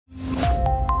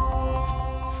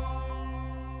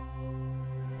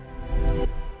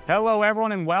Hello,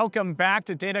 everyone, and welcome back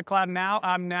to Data Cloud Now.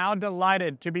 I'm now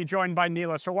delighted to be joined by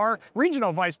Nilofar Sarwar,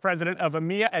 Regional Vice President of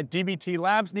EMEA at DBT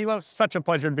Labs. Nilo, such a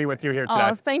pleasure to be with you here today.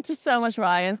 Oh, thank you so much,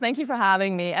 Ryan. Thank you for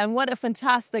having me. And what a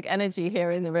fantastic energy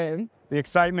here in the room. The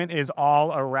excitement is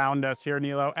all around us here,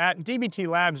 Nilo. At DBT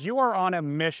Labs, you are on a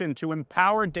mission to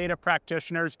empower data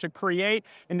practitioners to create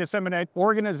and disseminate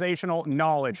organizational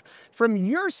knowledge. From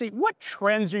your seat, what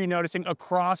trends are you noticing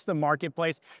across the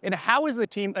marketplace, and how is the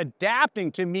team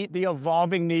adapting to meet the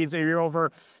evolving needs of your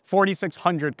over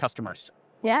 4,600 customers?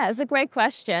 Yeah, it's a great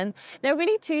question. There are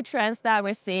really two trends that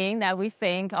we're seeing that we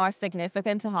think are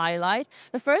significant to highlight.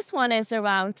 The first one is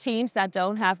around teams that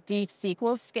don't have deep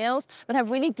SQL skills, but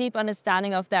have really deep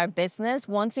understanding of their business,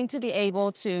 wanting to be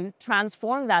able to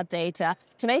transform that data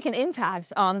to make an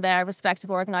impact on their respective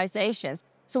organizations.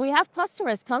 So we have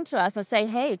customers come to us and say,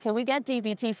 hey, can we get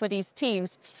DBT for these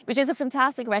teams? Which is a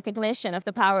fantastic recognition of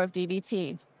the power of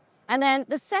DBT. And then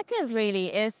the second really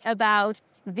is about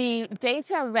the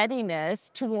data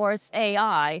readiness towards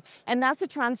AI, and that's a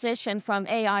transition from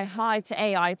AI hype to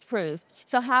AI proof.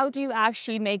 So how do you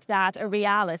actually make that a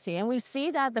reality? And we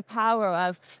see that the power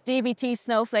of DBT,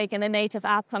 Snowflake, and the native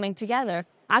app coming together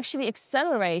actually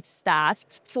accelerates that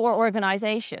for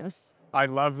organizations. I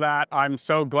love that. I'm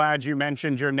so glad you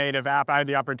mentioned your native app. I had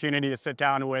the opportunity to sit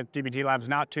down with DBT Labs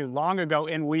not too long ago,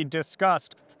 and we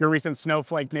discussed your recent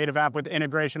Snowflake Native App with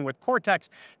integration with Cortex.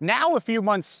 Now, a few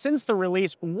months since the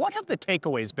release, what have the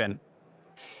takeaways been?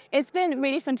 It's been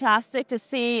really fantastic to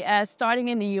see, starting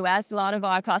in the US, a lot of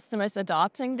our customers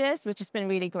adopting this, which has been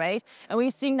really great. And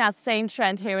we've seen that same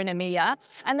trend here in EMEA.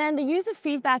 And then the user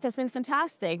feedback has been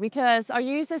fantastic because our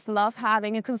users love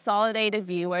having a consolidated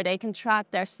view where they can track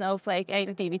their Snowflake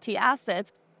and DBT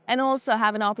assets and also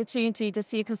have an opportunity to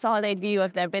see a consolidated view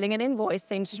of their billing and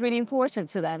invoicing, which is really important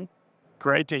to them.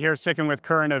 Great to hear. Sticking with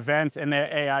current events in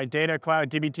the AI Data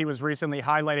Cloud, DBT was recently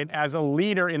highlighted as a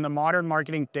leader in the Modern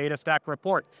Marketing Data Stack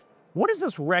report. What does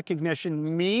this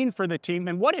recognition mean for the team,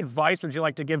 and what advice would you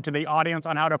like to give to the audience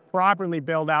on how to properly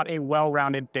build out a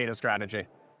well-rounded data strategy?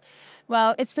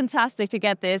 Well, it's fantastic to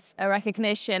get this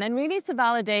recognition, and really it's a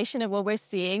validation of what we're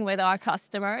seeing with our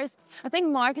customers. I think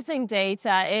marketing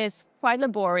data is quite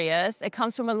laborious. It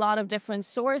comes from a lot of different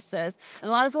sources. And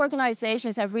a lot of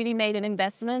organizations have really made an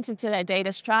investment into their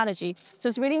data strategy. So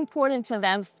it's really important to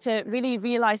them to really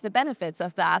realize the benefits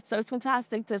of that. So it's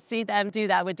fantastic to see them do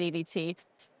that with DBT.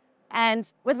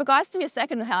 And with regards to your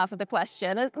second half of the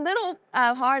question, a little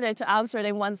harder to answer it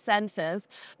in one sentence,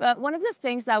 but one of the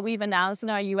things that we've announced in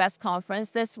our US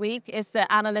conference this week is the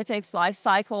analytics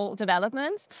lifecycle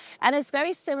development. And it's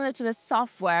very similar to the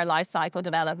software lifecycle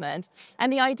development.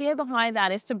 And the idea behind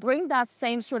that is to bring that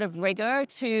same sort of rigor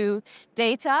to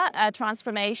data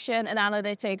transformation and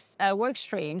analytics work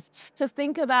streams. To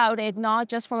think about it not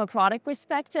just from a product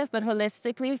perspective, but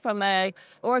holistically from an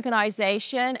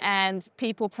organization and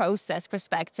people process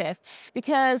perspective,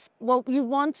 because what you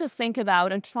want to think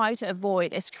about and try to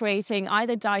avoid is creating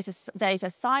either data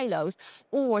silos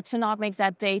or to not make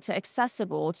that data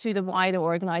accessible to the wider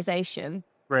organization.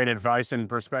 Great advice and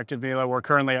perspective, Nilo. We're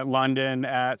currently at London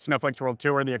at Snowflake's World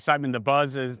Tour. The excitement, the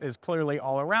buzz is clearly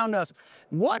all around us.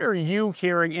 What are you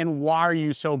hearing, and why are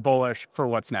you so bullish for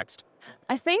what's next?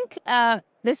 I think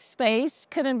this space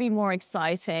couldn't be more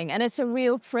exciting, and it's a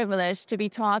real privilege to be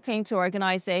talking to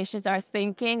organizations that are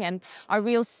thinking and are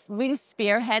really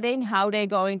spearheading how they're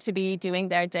going to be doing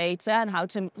their data and how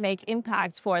to make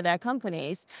impacts for their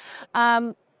companies.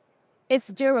 It's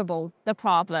durable, the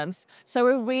problems. So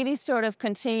we're really sort of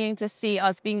continuing to see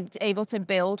us being able to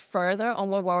build further on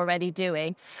what we're already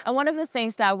doing. And one of the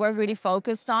things that we're really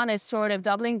focused on is sort of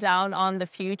doubling down on the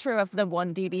future of the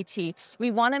one DBT.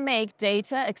 We want to make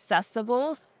data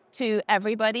accessible to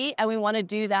everybody, and we want to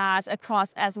do that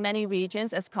across as many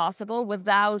regions as possible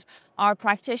without our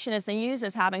practitioners and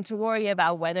users having to worry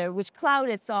about which cloud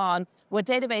it's on, what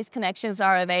database connections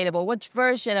are available, which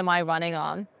version am I running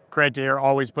on. Great to hear,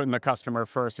 always putting the customer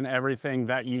first in everything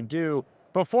that you do.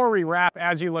 Before we wrap,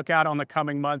 as you look out on the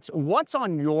coming months, what's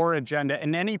on your agenda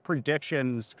and any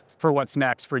predictions for what's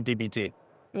next for DBT?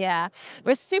 Yeah,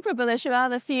 we're super bullish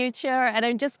about the future. And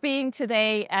I'm just being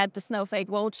today at the Snowflake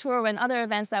World Tour and other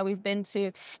events that we've been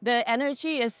to. The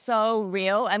energy is so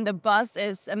real and the buzz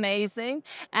is amazing.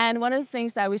 And one of the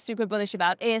things that we're super bullish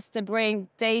about is to bring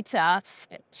data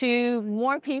to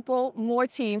more people, more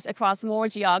teams across more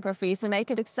geographies and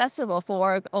make it accessible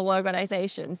for all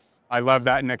organizations. I love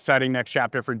that. An exciting next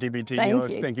chapter for DBT. Thank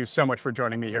you. Thank you so much for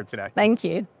joining me here today. Thank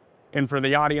you. And for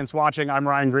the audience watching, I'm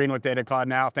Ryan Green with Data Cloud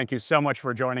Now. Thank you so much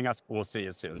for joining us. We'll see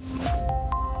you soon.